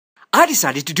I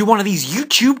decided to do one of these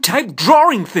YouTube-type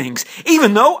drawing things,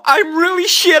 even though I'm really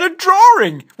shit at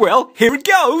drawing. Well, here it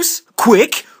goes.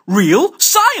 Quick, real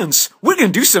science. We're gonna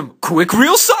do some quick,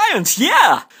 real science,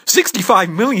 yeah!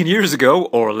 65 million years ago,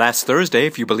 or last Thursday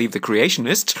if you believe the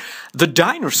creationists, the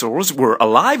dinosaurs were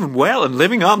alive and well and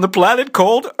living on the planet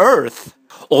called Earth.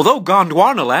 Although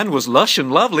Gondwanaland was lush and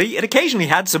lovely, it occasionally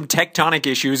had some tectonic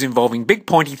issues involving big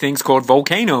pointy things called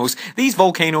volcanoes. These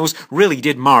volcanoes really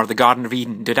did mar the Garden of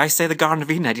Eden. Did I say the Garden of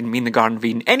Eden? I didn't mean the Garden of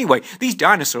Eden. Anyway, these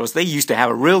dinosaurs, they used to have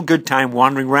a real good time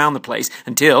wandering around the place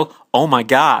until, oh my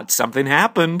god, something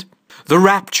happened. The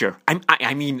rapture,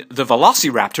 I mean the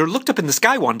velociraptor looked up in the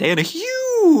sky one day and a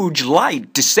huge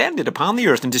light descended upon the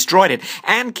earth and destroyed it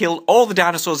and killed all the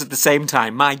dinosaurs at the same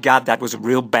time. My god, that was a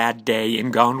real bad day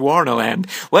in Gondwanaland.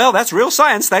 Well, that's real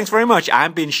science. Thanks very much.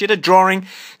 I've been shit at drawing.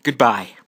 Goodbye.